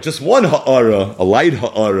just one ha'ara, a light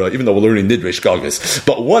ha'ara, even though we're learning Nidre Shkagas,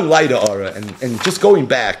 but one light ha'ara, and just going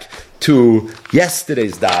back to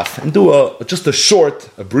yesterday's daf, and do just a short,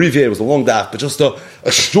 abbreviated, it was a long daf, but just a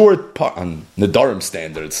short part on Nadarim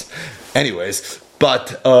standards. Anyways,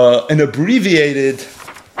 but an abbreviated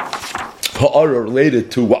ha'ara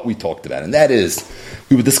related to what we talked about, and that is,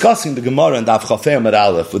 we were discussing the Gemara and Daf Chafei Amar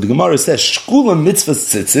Aleph, where the Gemara says, Shkula mitzvah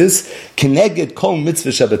tzitzis keneged kol mitzvah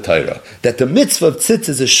shebetayra. That the mitzvah of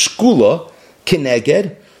tzitzis is shkula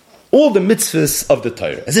keneged all the mitzvahs of the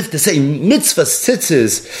Torah. As if to say, mitzvah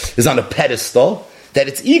tzitzis is on a pedestal, that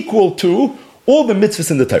it's equal to all the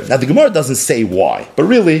mitzvahs in the Torah. Now the Gemara doesn't say why, but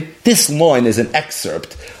really, this line is an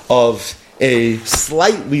excerpt of a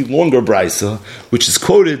slightly longer brisa, which is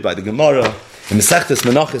quoted by the Gemara in Masechtas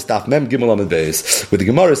Menachos Daf Mem Gimel Amud Beis, where the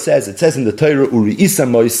Gemara says, it says in the Torah, Uri Isa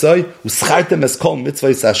Moisai, Uschartem es kol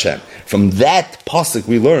mitzvahs Hashem. From that pasuk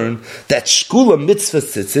we learn that Shkula mitzvah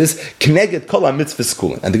tzitzis kneged kol ha-mitzvah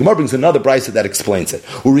skula. And the Gemara brings another brisa that explains it.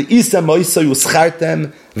 Uri Isa Moisai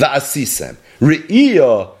Uschartem va'asisem.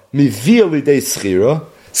 Re'iyah mivia lidei schira,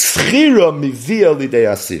 schira mivia lidei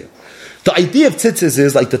asir. The idea of tzitzis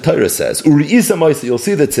is, like the Torah says, you'll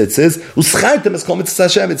see the tzitzis,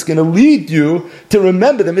 it's going to lead you to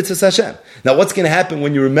remember the mitzvah Hashem. Now what's going to happen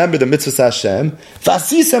when you remember the mitzvah Hashem?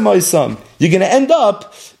 You're going to end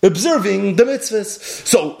up observing the mitzvahs.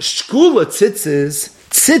 So, shkula tzitzis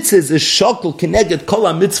is shakul keneged kol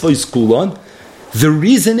ha-mitzvah iskulon. The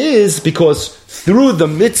reason is because through the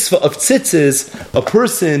mitzvah of tzitzis, a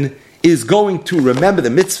person is going to remember the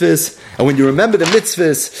mitzvahs, and when you remember the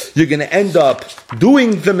mitzvahs, you're going to end up doing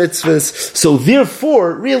the mitzvahs. So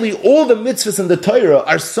therefore, really, all the mitzvahs in the Torah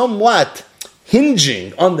are somewhat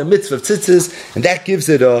hinging on the mitzvah of tzitzis, and that gives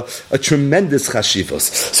it a tremendous chashivos.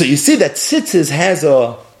 So you see that tzitzis has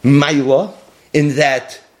a maila, in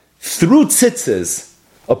that through tzitzis,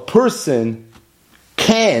 a person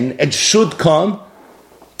can and should come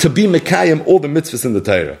to be mekayim all the mitzvahs in the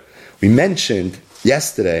Torah. We mentioned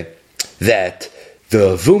yesterday that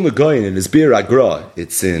the Vilna Gaon in his Bir Agra,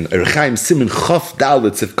 it's in Erchaim Siman Chaf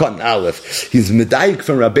Dalet Tzivkot Aleph, he's medayik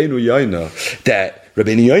from Rabbeinu Yoina, that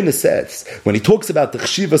Rabbeinu Yoina says, when he talks about the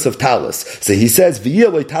chshivas of talis, so he says,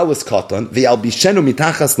 V'yeloi talis katan, v'yalbishenu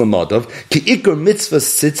mitachas lamadav, ki ikar mitzvahs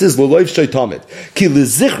tzitzis l'loiv shaitamid, ki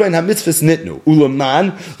l'zichrein ha-mitzvahs nitnu,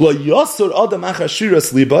 u'laman, lo yasur adam achar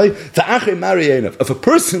shiras libay, v'achar marienav. If a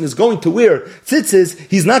person is going to wear tzitzis,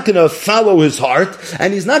 he's not going to follow his heart,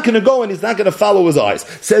 and he's not going to go and he's not going to follow his eyes.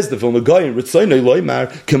 Says the Vilna Gaon, Ritzoynei loymar,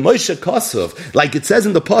 k'moisha kasav, like it says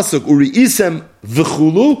in the pasuk, uri isem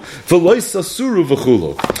v'chulu, v'lois asuru v'chulu.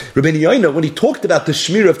 Rabbeinu Yoina, when he talked about the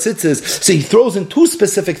shmir of tzitzis, so he throws in two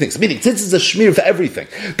specific things, meaning tzitzis is a shmir for everything,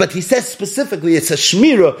 but he says specifically it's a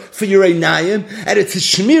shmira for your einayim, and it's a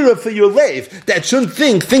shmira for your leiv, that shouldn't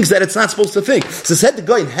think things that it's not supposed to think. So said the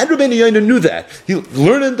guy, and Rabbeinu Yoina knew that. He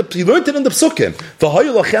learned it in the psukim.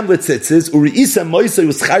 V'hoyu lachem letzitzis, uri isa moisa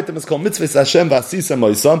yuschartem es kol mitzvahs Hashem v'asisa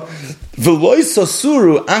moisam, v'lois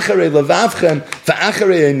asuru acharei levavchem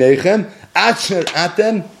v'acharei einechem, Acher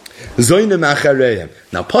atem zoinem achareim.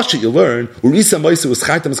 Now, Pasha, you learn Urisa Moisa was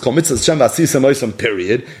Chartam is called Mitzvah Hashem Vasisa Moisam,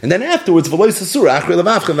 period, and then afterwards Veloisa Surah Achrei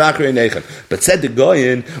Levavchem V'Achrei Nechem. But said the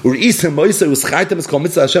Goyin Urisa Moisa was Chartam is called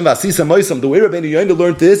Mitzvah Hashem Vasisa Moisam. The way Rabbeinu Yoina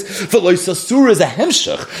learned this, Veloisa Surah is a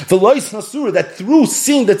hemshach. Veloisa Surah, that through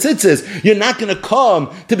seeing the tzitzis, you're not going to come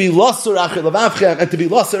to be Losur Achrei Levavchem and to be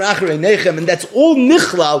Losur Achrei Nechem, and that's all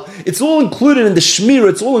nichlal. It's all included in the shmira.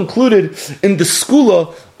 It's all included in the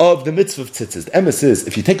skula of the mitzvah of tzitzis. The emes is,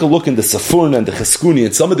 if you take a look in the Safurna and the Cheskuni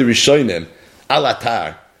and some of the Rishonim,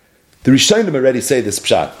 Alatar, the Rishonim already say this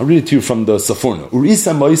pshat. I'll read it to you from the Safurna.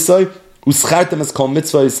 Urisa moisoi, uschartem es kol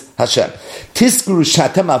mitzvahs Hashem. Tiskuru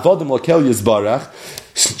shatem avodim lokel yizbarach,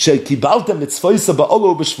 shekibaltem mitzvahs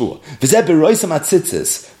ba'olo b'shvua. V'zeh beroisam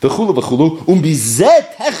atzitzis, v'chulu v'chulu,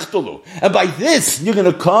 bizeh techtulu. And by this, you're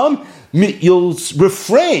going to come, you'll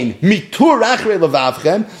refrain mitur achrei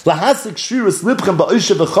levavchem lahasik shirus libchem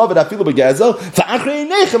ba'oshe v'chaved afilu b'gezel v'achrei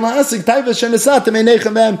nechem lahasik taiva shenesatem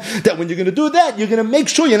einechem em. That when you're going to do that, you're going to make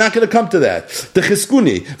sure you're not going to come to that. The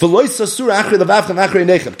cheskuni v'lois asur achrei levavchem achrei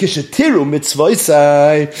nechem kishetiru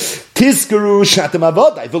mitzvoisai tizkaru shatem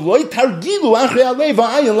avodai v'loi targilu achrei alei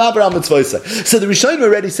v'ayin laber al mitzvoisai. So the Rishonim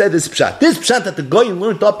already said this pshat. This pshat that the Goyin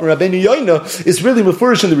learned up in Rabbeinu Yoina is really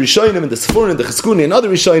mefurish in the Rishonim and the Sefurah and the Cheskuni and other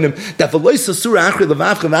Rishonim, that Veloisa Surah Achrei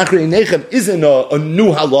Levavchem Achrei Nechem isn't a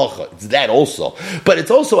new halacha. It's that also. But it's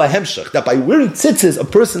also a hemshach, that by wearing tzitzis, a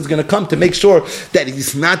person's going to come to make sure that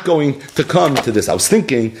he's not going to come to this. I was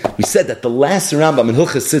thinking, we said that the last Rambam in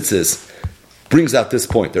Hilchas Tzitzis, brings out this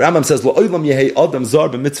point. The Rambam says, "Lo'olam yehei adam zar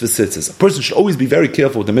b'mitzvah tzitzis." A person should always be very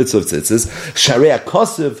careful with the mitzvah of tzitzis. Sharei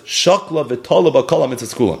kosev shakla v'tola b'kol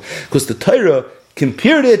mitzvah skulam, because the Torah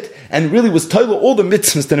compared it and really was tola all the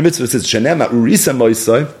mitzvahs to the mitzvah of tzitzis. Shenema urisa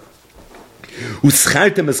moisai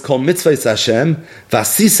uschartem es kol mitzvahs Hashem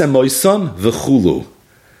v'asisem moisam v'chulu.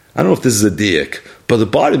 I don't know if this is a diak, but it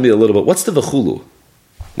bothered me a little bit. What's the v'chulu?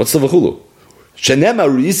 What's the v'chulu? Shenema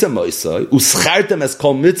urisa moisai uschartem es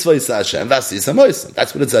kol mitzvahs Hashem v'asisem moisam.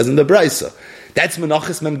 That's what it says in the Brisa. That's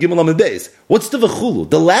Menachos Mem Gimel Amud Beis. What's the v'chulu?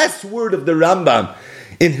 The last word of the Rambam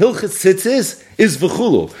in Hilchos Tzitzis is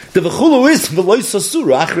v'chulu. The v'chulu is v'loy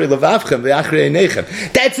sasura achrei levavchem v'achrei einechem.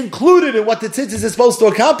 That's included in what the tzitzis is supposed to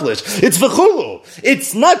accomplish. It's v'chulu.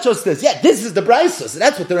 It's not just this. Yeah, this is the brisa. So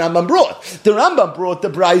that's what the Rambam brought. The Rambam brought the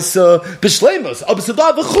brisa b'shleimus.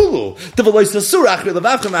 Abesada v'chulu. The v'loy sasura achrei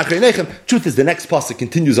levavchem v'achrei einechem. Truth is, the next pasuk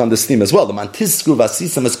continues on this theme as well. The mantisku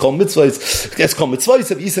v'asisam is called mitzvahs. It's called mitzvahs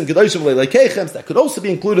of isam kedoshim leilekechem. That could also be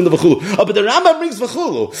included in the v'chulu. But the Rambam brings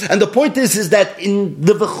v'chulu, and the point is that in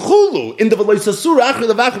the v'chulu, in the v'loy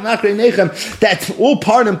that's all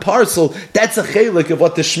part and parcel. That's a chelik of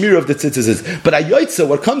what the shmir of the tzitzis is. But ayotza,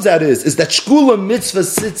 what comes out is that shkula mitzvah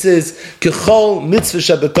tzitzis kechol mitzvah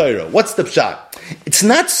shabbatayra. What's the pshat? It's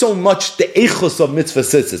not so much the echos of mitzvah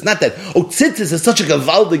tzitzis. Not that tzitzis is such a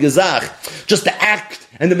gavaldig zach. Just the act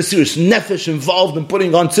and the Mesiras Nefesh involved in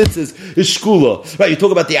putting on tzitzis is shkula. Right? You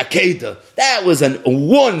talk about the Akedah. That was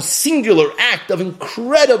one singular act of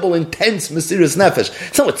incredible, intense Mesiras Nefesh.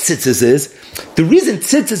 It's not what tzitzis is. The reason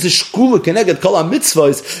tzitzis is shkula keneged kol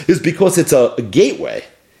ha-mitzvahs is because it's a gateway.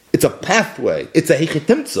 It's a pathway. It's a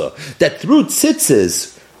hechetimtza. That through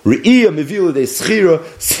tzitzis, Re'iyah mivila de schira,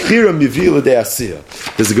 schira mivila de asiyah.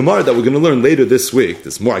 There's a Gemara that we're going to learn later this week.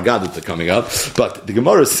 There's more Agadah coming up. But the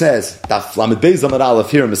Gemara says, Daf Lamed Beis Amud Aleph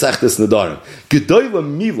here in Masechtas Nedarim, Gedoyla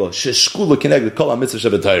mila sheshkula keneged kol ha-mitzvah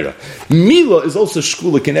shabbatayra. Mila is also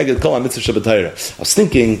shkula keneged kol ha-mitzvah shabbatayra. I was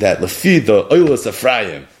thinking that Lefi the Oilas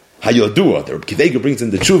Ephraim, Hayodua, the Reb Kivega brings in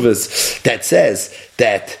the Chuvas that says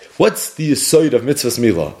that what's the yisoid of mitzvahs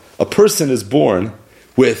mila? A person is born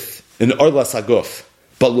with an arlas haguf.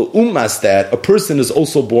 But lu'umas that, a person is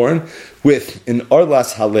also born with an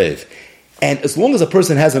arlas halev. And as long as a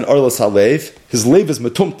person has an arlas halev, his lev is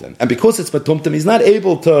metumtim. And because it's metumtim, he's not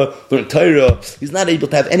able to learn Torah, he's not able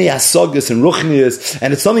to have any asagas and ruchnias,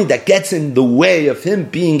 and it's something that gets in the way of him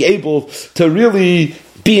being able to really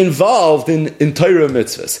be involved in Torah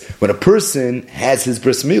mitzvahs. When a person has his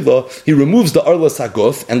bris milah, he removes the arlas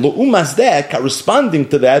haguf, and lu'umas that, corresponding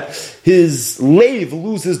to that, his leiv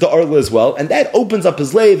loses the arla as well, and that opens up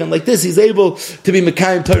his leiv, and like this, he's able to be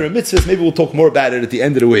mekayim Torah mitzvahs. Maybe we'll talk more about it at the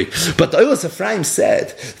end of the week. But the Oilas Ephraim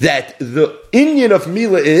said that the inyan of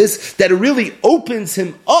milah is that it really opens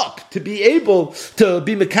him up to be able to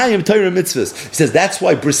be mekayim Torah mitzvahs. He says that's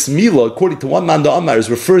why bris milah, according to one man the Amar, is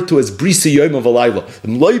referred to as brisa yom of alayla.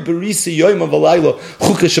 Says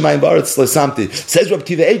Rab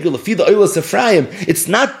Kiva Egel, Lefi the Oilas Ephraim, it's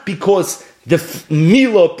not because the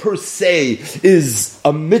milah per se is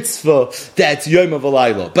a mitzvah that's yom of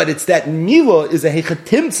alayla, but it's that milah is a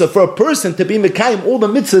hechatimtza for a person to be mekayim all the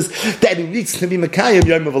mitzvahs that he needs to be mekayim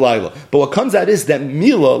yom of alayla. But what comes out is that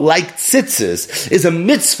milah, like tzitzis, is a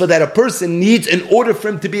mitzvah that a person needs in order for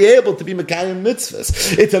him to be able to be mekayim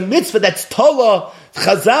mitzvahs. It's a mitzvah that's Tola.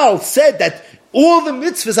 Chazal said that all the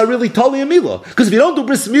mitzvahs are really tali and milah. Because if you don't do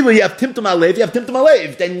bris milah, you have timtum alev,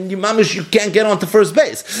 then you can't get on to first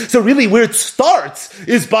base. So really where it starts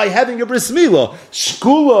is by having a bris milah.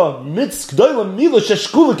 Shkula, mitzvah, milah,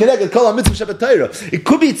 sheshkula, keneged kol ha-mitzvah shabbatayra. It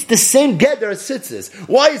could be it's the same gather as tzitzis.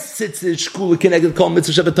 Why is tzitzis shkula, keneged kol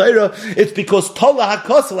ha-mitzvah shabbatayra? It's because tala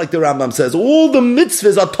hakasa, like the Rambam says, all the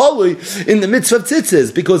mitzvahs are tali in the mitzvah of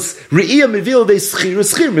tzitzis. Because re'iyah mivil de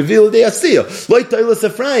schir, mivil de asiyah. Like the Oilas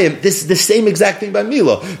Ephraim, this is the same exact thing by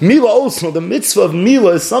Milah. Milah also, the mitzvah of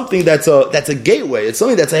Milah is something that's a gateway. It's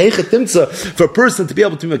something that's a hechatimtza for a person to be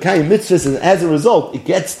able to be mekayim mitzvahs, and as a result, it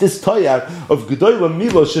gets this toyar of gedoyla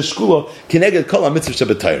Milah sheshkula keneged kol ha-mitzvah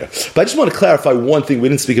shabbatayra. But I just want to clarify one thing. We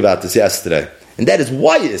didn't speak about this yesterday, and that is,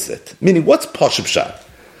 why is it? Meaning, what's Pashup Pshat?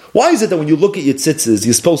 Why is it that when you look at your tzitzis,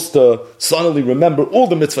 you're supposed to suddenly remember all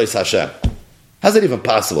the mitzvahs Hashem? How's that even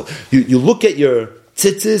possible? You look at your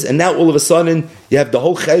tzitzis, and now all of a sudden you have the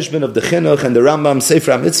whole cheshbon of the chinuch and the Rambam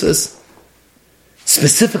Sefer HaMitzvahs.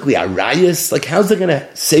 Specifically Arayas, like how's it going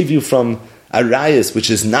to save you from Arayas, which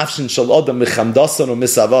is nafshin shel adam mechamdasan or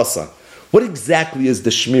misavasan? What exactly is the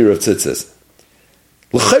shmir of tzitzis?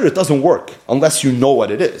 L'chayr, it doesn't work unless you know what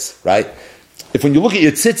it is, right? If when you look at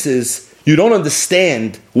your tzitzis, you don't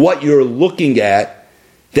understand what you're looking at,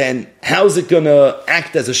 then how's it going to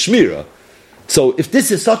act as a shmirah? So if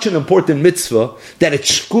this is such an important mitzvah, that it's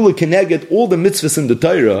shkula keneged all the mitzvahs in the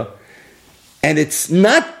Torah, and it's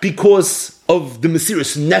not because of the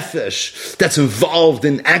Mesiras Nefesh that's involved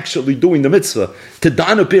in actually doing the mitzvah, to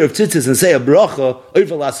don a pair of tzitzis and say a bracha,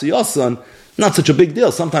 over l'asiyasan, not such a big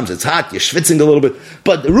deal. Sometimes it's hot, you're schwitzing a little bit,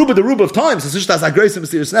 but the ruba of times, it's just as a grace of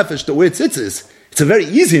Mesiras Nefesh to wear tzitzis. It's a very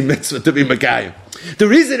easy mitzvah to be Mekayim. The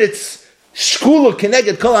reason it's shkula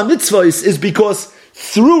keneged kol ha-mitzvah is because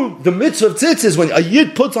through the mitzvah of tzitzis, when a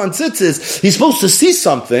yid puts on tzitzis, he's supposed to see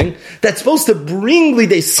something that's supposed to bring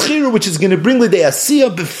lidei schira, which is going to bring lidei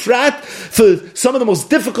asiyah befrat for some of the most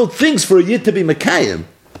difficult things for a yid to be Mekayim.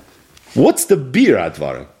 What's the bir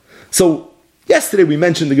advarim? So yesterday we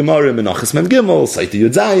mentioned the Gemara in Menachos Mem Gimel, Saita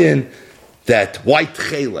Yud Zayin, that white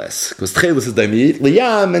tcheles, because tcheles is daimiyit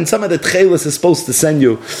liyam, and some of the tcheles is supposed to send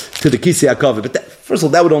you to the Kisei HaKavod. But first of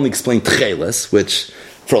all, that would only explain tcheles, which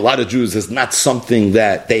for a lot of Jews is not something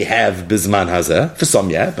that they have bizman hazeh. For some,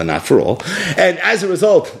 yeah, but not for all. And as a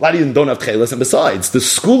result, a lot of you don't have tcheles. And besides, the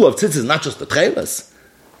school of tzitzis is not just the tcheles.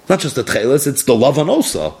 Not just the tcheles, it's the lavan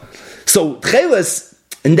also. So tcheles,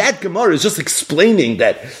 in that Gemara, is just explaining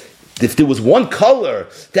that if there was one color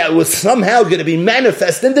that was somehow going to be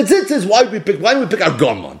manifest in the tzitzis, why do we pick our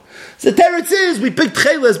gammon? So the teretz is we pick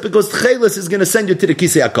tcheles because tcheles is going to send you to the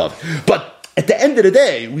Kisei HaKavod. But at the end of the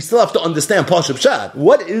day, we still have to understand Pashup Pshat.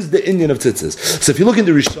 What is the Indian of tzitzis? So if you look in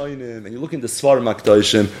the Rishonim and you look in the Svarim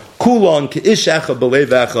HaKadoshim, Kulon, Ke'ish Echad, Belev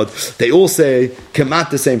Echad, they all say, Kemat,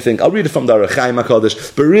 the same thing. I'll read it from the Arachaim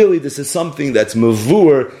HaKadosh, but really this is something that's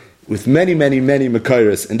mavur with many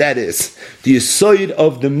Mekayros, and that is, the Yesod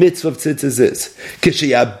of the mitzvah of tzitzis is,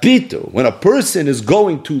 Kishayabitu, when a person is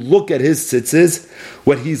going to look at his tzitzis,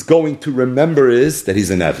 what he's going to remember is that he's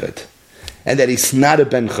an Eved, and that he's not a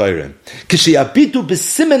Ben Chayrim. Kishayabitu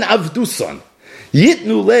b'simen avdusan,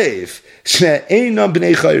 yitnu leiv, she'einam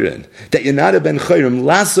b'nei Chayrim, that you're not a Ben Chayrim,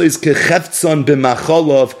 laso is kecheftzon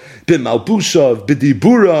b'macholov, b'malbushav,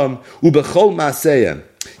 b'diburam, u'b'chol ma'aseyem.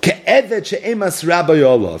 Ke'evet she'emas rabbi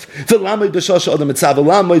olav v'lamoy b'shosha odom etzav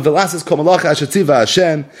v'lamoy v'lasas kol malach ashetziva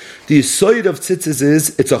Hashem. The yisoid of tzitzis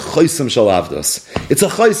is it's a choisam shel avdos. It's a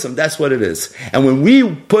choisam. That's what it is. And when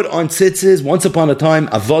we put on tzitzis, once upon a time,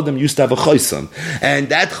 avodim used to have a choisam, and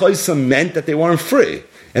that choisam meant that they weren't free.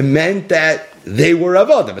 It meant that they were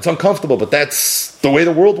avodim. It's uncomfortable, but that's the way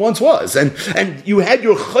the world once was. And you had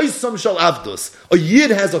your choisam shel avdos. A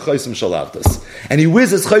yid has a choisam shel avdos, and he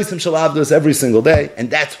wears his choisam shel avdos every single day,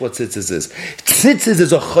 and that's what tzitzis is. Tzitzis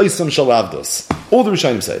is a choisam shel avdos. All the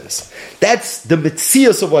Rishonim say this. That's the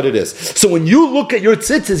mitzias of what it is. So when you look at your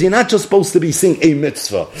tzitzis, you're not just supposed to be seeing a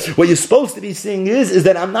mitzvah. What you're supposed to be seeing is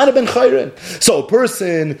that I'm not a ben chayrin. So a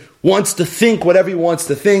person wants to think whatever he wants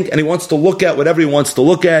to think, and he wants to look at whatever he wants to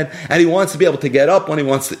look at, and he wants to be able to get up when he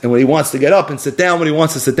wants to get up, and sit down when he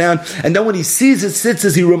wants to sit down. And then when he sees his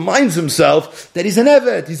tzitzis, he reminds himself that he's an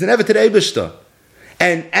Eved. He's an Eved to the Eibishter.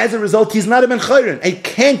 And as a result, he's not a Ben Chayrin. And he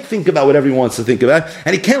can't think about whatever he wants to think about.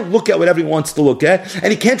 And he can't look at whatever he wants to look at.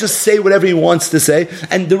 And he can't just say whatever he wants to say.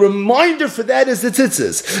 And the reminder for that is the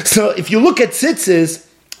tzitzis. So if you look at tzitzis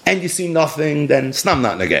and you see nothing, then snam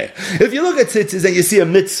not nagay. If you look at tzitzis and you see a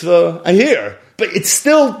mitzvah, I hear, but it's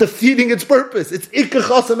still defeating its purpose. It's ikkar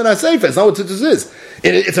chasam and aseifa. It's not what tzitzis is.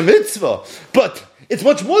 It's a mitzvah. But it's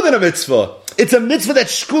much more than a mitzvah. It's a mitzvah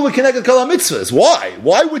that's shkula keneged kol ha-mitzvahs. Why?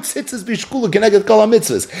 Why would tzitzis be shkula keneged kol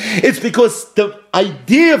ha-mitzvahs? It's because the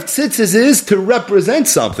idea of tzitzis is to represent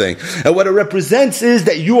something. And what it represents is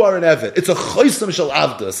that you are an Eved. It's a choisam shel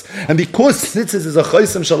avdos. And because tzitzis is a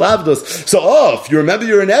choisam shel avdos, so if you remember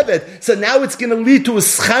you're an Eved, so now it's going to lead to a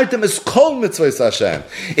schartem es kol mitzvahs Hashem.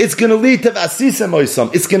 It's going to lead to vasisem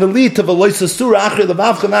oisam. It's going to lead to v'loisasur achri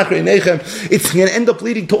levavchem achri nechem. It's going to end up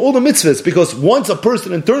leading to all the mitzvahs, because once a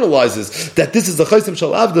person internalizes that this is the choisam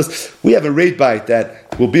shel avdos, we have a raid bite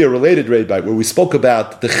that will be a related raid bite where we spoke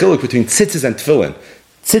about the chiluk between tzitzis and tefillin.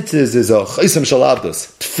 Tzitzis is a choisam shel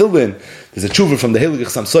avdos. Tefillin, there's a tshuva from the Heilige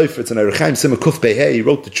Chassam Sofer. It's an Erechaim Simon Kuf Behei. He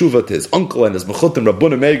wrote the tshuva to his uncle and his mechutim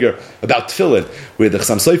Rabbuna Meger about tefillin, where the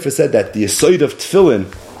Chassam Sofer said that the yesod of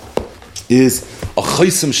tefillin is a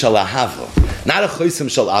choisam shel ahava. Not a choisam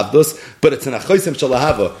shel avdos, but it's an a choisam shel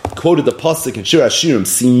ahava. Quoted the pasuk in Shir Hashirim,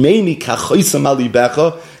 Simeni ka choisam al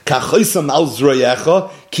libecha, ka choisam al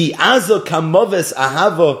zroyecha, ki azo kamoves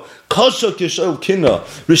ahava, kosho kishol kina,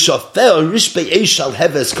 rishafel rishbei eshal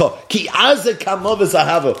heves ka, ki azo kamoves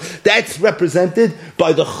ahava. That's represented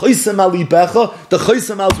by the choisam al libecha, the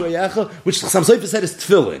choisam al zroyecha, which the Chassam Sofer said is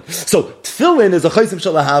tefillin. So tefillin is a choisam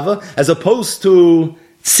shel ahava, as opposed to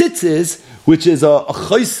tzitzis, which is a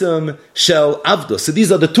choisam shel avdos. So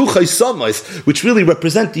these are the two choisamais which really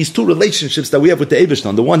represent these two relationships that we have with the Eibishter.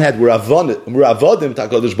 On the one hand, we're avodim to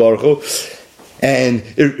HaKadosh Baruch Hu, and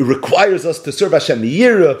it requires us to serve Hashem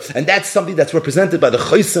Yira, and that's something that's represented by the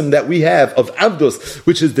chosim that we have of Avdos,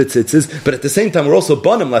 which is the tzitzis, but at the same time we're also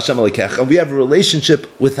Bonim L'Hashem Elokeichem, and we have a relationship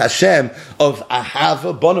with Hashem of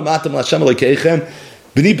Ahava, Bonim Atam L'Hashem Elokeichem,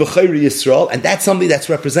 B'ni B'chayri Yisrael, and that's something that's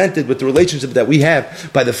represented with the relationship that we have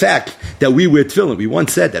by the fact that we wear tefillin. We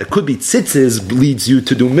once said that it could be tzitzis leads you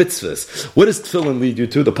to do mitzvahs. What does tefillin lead you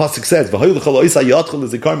to? The pasuk says, it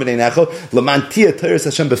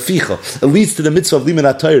leads to the mitzvah of liman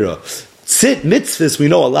HaTorah. Mitzvahs, we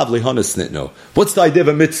know, alav lehanas nitno. What's the idea of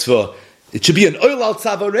a mitzvah? It should be an oil al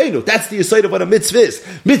tzavarenu. That's the aside of what a mitzvah is.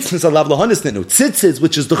 Mitzvahs alav lahanis nenu. Tzitzis,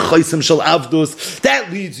 which is the chaysim shel avdus, that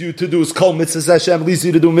leads you to do kol mitzvahs Hashem, leads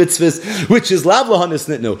you to do mitzvahs, which is lav lahanis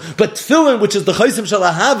nenu. But tefillin, which is the chaysim shel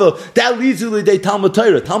ahava, that leads you to the Talmud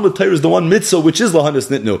Torah. Talmud Torah is the one mitzvah which is lahanis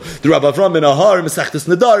nitnu. The Rav Avram in Ahar, Mesachtes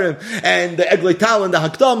Nedarim, and the Eglei Tal and the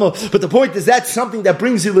Hakdama. But the point is that's something that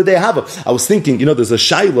brings you to the hava. I was thinking, there's a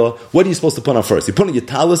shaila. What are you supposed to put on first? You put on your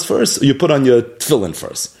talis first, or you put on your tefillin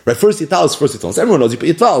first? Right? First your talis, first your talis. Everyone knows you put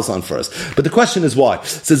your talis on first. But the question is why?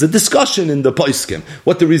 So there's a discussion in the Poskim.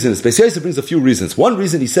 What the reason is? Beis Yosef brings a few reasons. One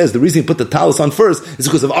reason he says the reason he put the talis on first is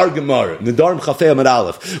because of our Gemara, Nedarim Chafei Amud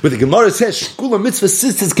Aleph, where the Gemara says Shkula mitzvah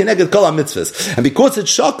sisters keneged kol mitzvahs, and because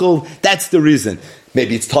it's shakel, that's the reason.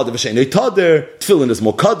 Maybe it's Tader v'shein Tader, tefillin is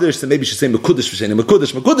more Kaddish, so maybe you should say Mekudesh v'shein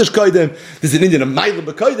Mekudesh Kaidem. There's an Indian, a Mailah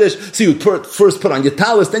b'Kaidesh, so you'd first put on your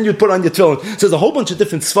talis, then you'd put on your tefillin. So there's a whole bunch of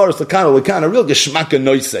different svaras, Lakana, real Geshmaka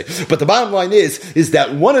Noise. But the bottom line is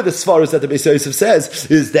that one of the svaras that the Beis Yosef says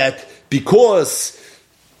is that because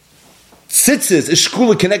tzitzis is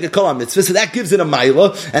shkula keneged kol mitzvah, so that gives it a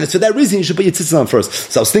maila, and it's for that reason you should put your tzitzis on first.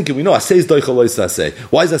 So I was thinking, asay is doichel lois asay.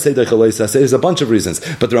 Why is asay doichel lois asay? There's a bunch of reasons,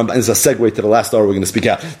 but the Ramban is a segue to the last hour we're going to speak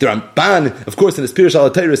out. The Ramban, of course, in his Pirush Al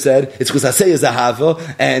HaTorah said it's because asay is ahava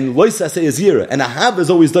and lois asay is yira, and ahava is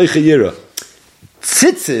always doichel yira.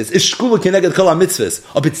 Tzitzis is shkula keneged kol mitzvahs.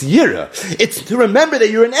 Of it's yira. It's to remember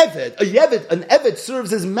that you're an eved. An eved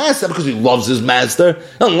serves his master because he loves his master.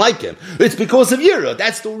 Doesn't like him. It's because of yira.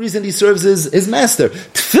 That's the reason he serves his master.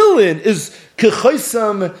 Tefillin is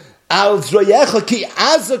kechoisam al zroyecha ki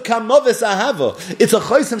aza kamavis ahava. It's a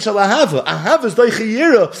choisam shel ahava. Ahava is doiche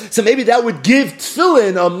yira. So maybe that would give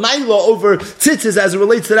tefillin a maila over tzitzis as it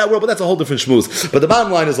relates to that world. But that's a whole different shmooze. But the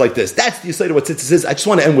bottom line is like this. That's the aside of what tzitzis is. I just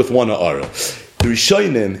want to end with one ara. The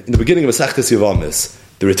Rishonim, in the beginning of Masechtas Yevamos,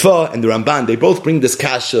 the Ritva and the Ramban, they both bring this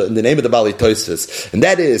kasha in the name of the Bali Tosfos, and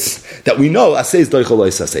that is that we know asay is doichel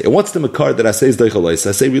lois asay. And what's the makar that asay is doichel lois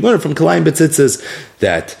asay? We learn from Kalayim B'tzitzis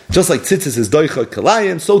that just like tzitzis is doichel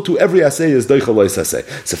Kalayim, so too every asay is doichel lois asay.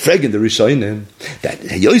 So fragin the Rishonim that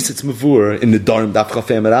Yositz Mavur in the Darm Daf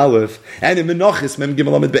Chafei Amud Aleph and in Menachis Mem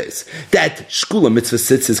Gimel Amud Beis that shkula mitzvah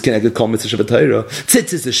tzitzis keneged kol mitzvah Shabbat Torah,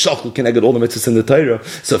 tzitzis is shakul keneged all the mitzvahs in the Torah.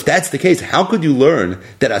 So if that's the case, how could you learn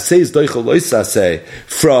that asay is doichel lois asay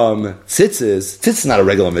from tzitzis? Tzitzis is not a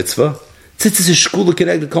regular mitzvah. Tzitzis is shkula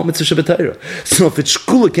keneged kol mitzvah Shabbat Torah. So if it's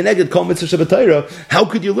shkula keneged kol mitzvah Shabbat Torah, how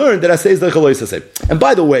could you learn that asay is doichel lois asay? And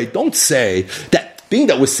by the way, don't say that, being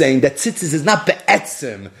that we're saying that tzitzis is not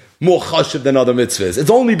be'etzim more chashiv than other mitzvahs.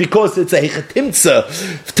 It's only because it's a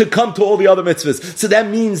hechatimtza to come to all the other mitzvahs. So that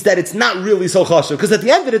means that it's not really so chashiv. Because at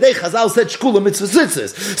the end of the day, Chazal said shkula mitzvah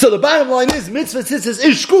tzitzis. So the bottom line is mitzvah tzitzis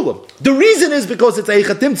is shkula. The reason is because it's a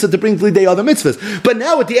hechatimtza to bring to the other mitzvahs. But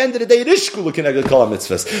now at the end of the day, it is shkula keneged kol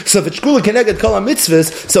mitzvahs. So if it's shkula keneged kol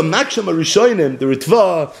mitzvahs, so Maksham Rishonim, the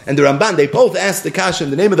Ritva and the Ramban, they both ask the kasha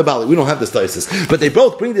in the name of the Bali. We don't have this Tosfos, but they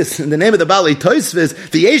both bring this in the name of the Bali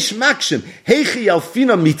Tosfos. The Yesh Maksham Heichi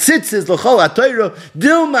Alfina Mitzvah. Tzitzis l'chol ha'Torah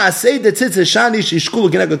dilma asay the tzitzis shani shishkulu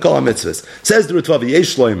keneged kol mitzvahs. Says the Ritva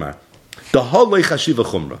v'yesh loymar the haloi chashiva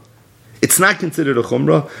chumra. It's not considered a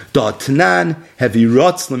chumra. The atnan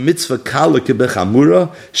hevirotz l'mitzvah kala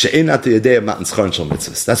kebechamura she'enat yedei matan scharen shel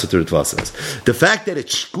mitzvahs. That's what the Ritva says. The fact that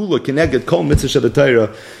it's shkula keneged kol mitzvah Shabbat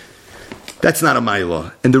Torah, that's not a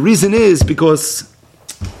ma'ila, and the reason is because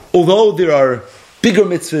although there are bigger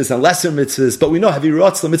mitzvahs and lesser mitzvahs, but we know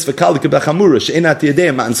havirotz mitzvah kalik b'chamura she'enat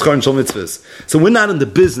yedei matan scharen shel mitzvahs. So we're not in the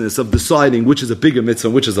business of deciding which is a bigger mitzvah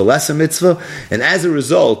and which is a lesser mitzvah, and as a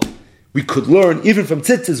result, we could learn even from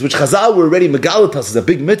tzitzis, which Chazal were already megalatas as a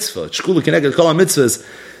big mitzvah, shkula keneged kol mitzvahs,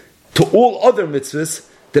 to all other mitzvahs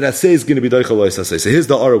that I say is going to be doichel lois asay. So here's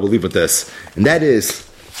the aura we'll leave with this, and that is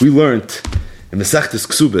we learned in Masechtas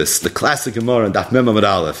Ksubis, the classic Gemara in Daf Mem Amud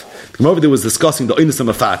Aleph. The Gemara there was discussing the oinus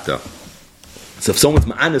mafata. So if someone's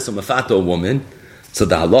ma'anis or mafata a woman, so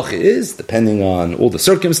the halacha is, depending on all the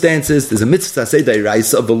circumstances, there's a mitzvah say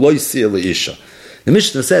da'iraisa of a loisi le'isha. The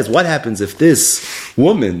Mishnah says, what happens if this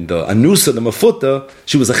woman, the anusa, the mafuta,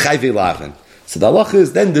 she was a chayvei laven? So the halacha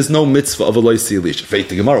is then there's no mitzvah of a loisi elisha. Faith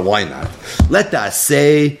the Gemara, why not? Let that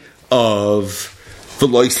say of the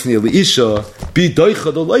loisi elisha be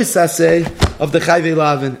doicha the loisase of the chayvei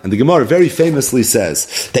lavin. And the Gemara very famously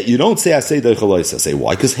says that you don't say asay doicha loisase.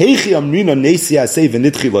 Why? Because heichi amrina nesi asay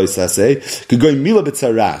v'nitchi loisase k'goy mila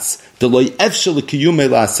b'tzaras the loy efshel l'kiyumei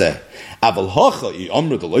laseh. The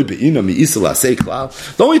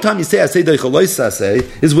only time you say asay doicha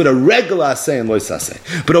loisase is with a regular asay and loisase.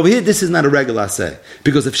 But over here, this is not a regular asay.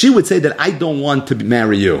 Because if she would say that I don't want to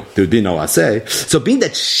marry you, there would be no asay. So being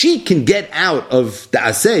that she can get out of the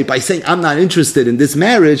asay by saying I'm not interested in this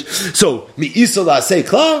marriage, so mi isol asay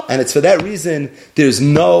klal, and it's for that reason there's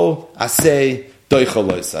no asay doicha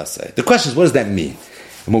loisase. The question is, what does that mean?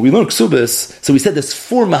 And when we learn Ksubis, so we said there's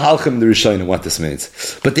 4 mahalchim in the Rishonim what this means.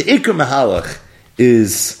 But the Iker mahalach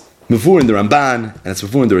is Mavur in the Ramban, and it's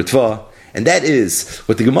Mavur in the Ritva. And that is,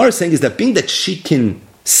 what the Gemara is saying is that being that she can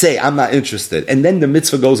say, I'm not interested, and then the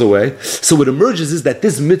mitzvah goes away, so what emerges is that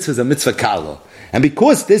this mitzvah is a mitzvah kala. And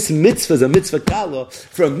because this mitzvah is a mitzvah kala,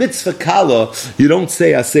 for a mitzvah kala, you don't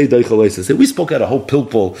say asay doicha loisase. We spoke out a whole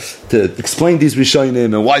pilpul to explain these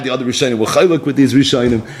Rishonim and why the other Rishonim were chaylik with these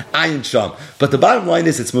Rishonim, ayin sham. But the bottom line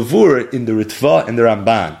is it's mavur in the Ritva and the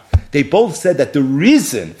Ramban. They both said that the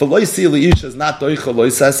reason for loisi leisha is not doicha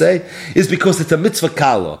loisase is because it's a mitzvah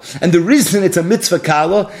kala, and the reason it's a mitzvah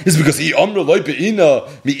kala is because I amra loy beina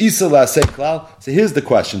mi isa lasei klal. So here's the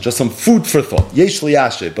question, just some food for thought. Yesh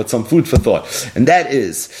liyashe, but some food for thought, and that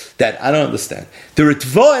is that I don't understand. The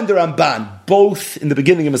Ritva and the Ramban, both in the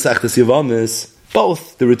beginning of Masechtas Yevamos,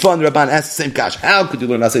 both the Ritva and the Ramban ask the same kash. How could you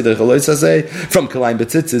learn asay doicha loisase from kalayim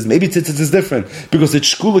betzitzis? Maybe tzitzis is different because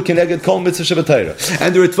it's shkula keneged kol mitzvah shevatayra.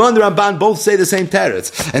 And the Ritva and the Ramban both say the same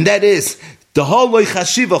teretz, and that is the haloi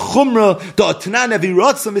chashiva chumra the atnan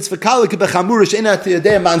avirotza mitzvah kala kebechamura she'enat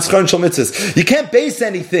yedei man schon shel mitzvahs. You can't base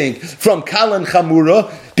anything from kala and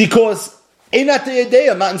chamura because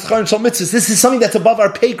this is something that's above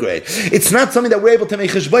our pay grade. It's not something that we're able to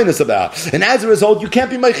make cheshbonos about. And as a result, you can't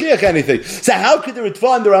be meichiach anything. So how could the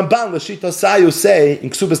Ritva and the Ramban, Lashita Sayu, say, in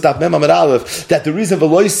Ksubas Daf Mem Amud Aleph, that the reason for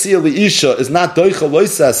loisi leisha is not doicha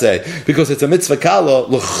loisase, because it's a mitzvah kala,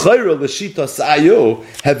 l'chayra Lashita Sayu,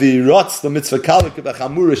 heavy rots the mitzvah kala,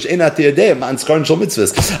 kebachamurish, enat yedei, man skaren shal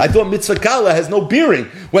mitzvahs. I thought mitzvah kala has no bearing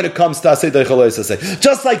when it comes to asay doicha loisase.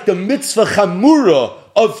 Just like the mitzvah chamura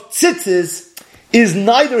of tzitzis is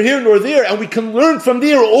neither here nor there, and we can learn from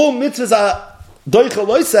there all mitzvahs are doicha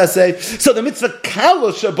loisase. So the mitzvah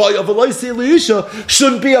kala shabai of a loisi leisha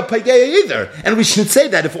shouldn't be a pageya either, and we should say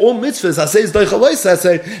that if all mitzvahs are says doicha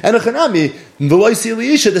loisase and a chanami the loisi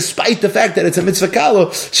leisha, despite the fact that it's a mitzvah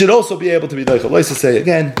kala, should also be able to be doicha loisase.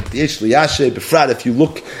 Again, the yesh liyashe befrat. If you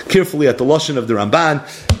look carefully at the lashon of the Ramban,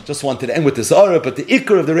 just wanted to end with this aura, but the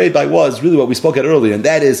ikar of the Rebbe was really what we spoke at earlier, and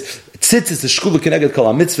that is tzitzis, the shkula keneged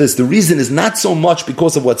kol mitzvahs. The reason is not so much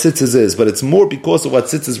because of what tzitzis is, but it's more because of what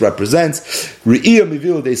tzitzis represents. Re'iyah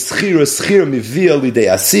mivil de schira, schira mivil lidei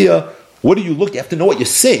asiya. What do you look? You have to know what you're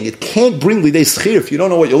saying. It can't bring lidei schir if you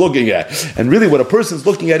don't know what you're looking at. And really, what a person's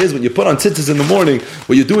looking at is when you put on tzitzis in the morning,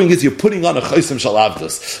 what you're doing is you're putting on a chaysim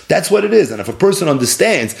shalavdus. That's what it is. And if a person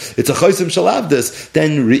understands it's a chaysim shalavdus,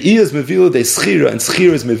 then re'iyah is mevila de schira and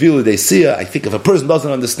schira is mevila de siya. I think if a person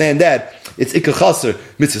doesn't understand that, it's ikar chaser,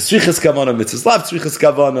 mitzvah tzrichas kavana, mitzvah lav tzrichas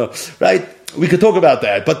kavana, right? We could talk about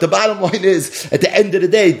that, but the bottom line is, at the end of the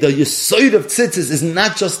day, the yesod of tzitzis is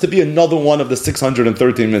not just to be another one of the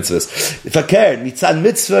 613 mitzvahs. If I care, mitzad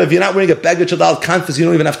mitzvah, if you're not wearing a beged shadal kanfas, you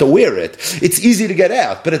don't even have to wear it. It's easy to get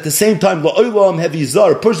out, but at the same time, la'olam heavy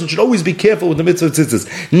zar, a person should always be careful with the mitzvah of tzitzis.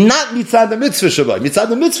 Not mitzad the mitzvah shabbat. Mitzad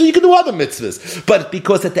the mitzvah, you can do other mitzvahs. But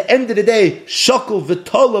because at the end of the day, shakul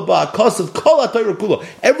v'tola ba'akasav kol ha'torah kula,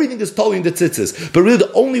 everything is totally in the tzitzis. But really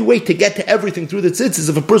the only way to get to everything through the tzitzis is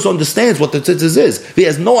if a person understands what the tzitzis is. If he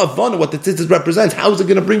has no avana what the tzitzis represents, how is it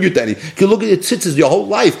going to bring you to any? You can look at your tzitzis your whole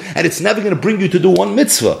life, and it's never going to bring you to do one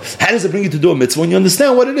mitzvah. How does it bring you to do a mitzvah when you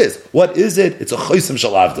understand what it is? What is it? It's a chaysim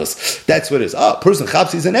shalavdas. That's what it is. A person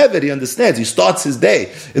chaps, he's an eved, he understands. He starts his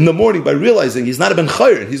day in the morning by realizing he's not a ben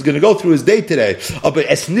chayrin. He's going to go through his day today. But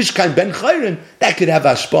es nishkan ben chayrin, that could have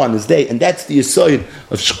ashpa on his day, and that's the yesod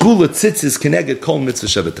of shkula tzitzis keneged kol mitzvah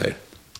shevatayr.